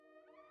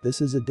This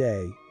is a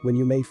day when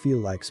you may feel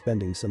like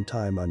spending some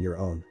time on your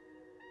own.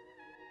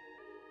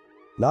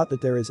 Not that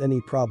there is any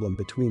problem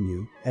between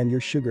you and your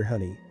sugar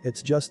honey,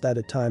 it's just that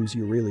at times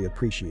you really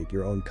appreciate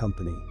your own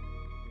company.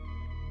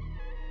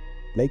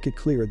 Make it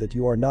clear that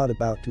you are not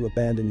about to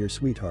abandon your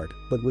sweetheart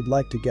but would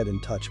like to get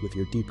in touch with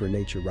your deeper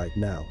nature right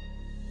now.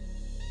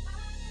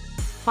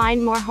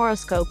 Find more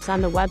horoscopes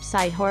on the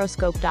website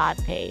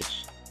horoscope.page.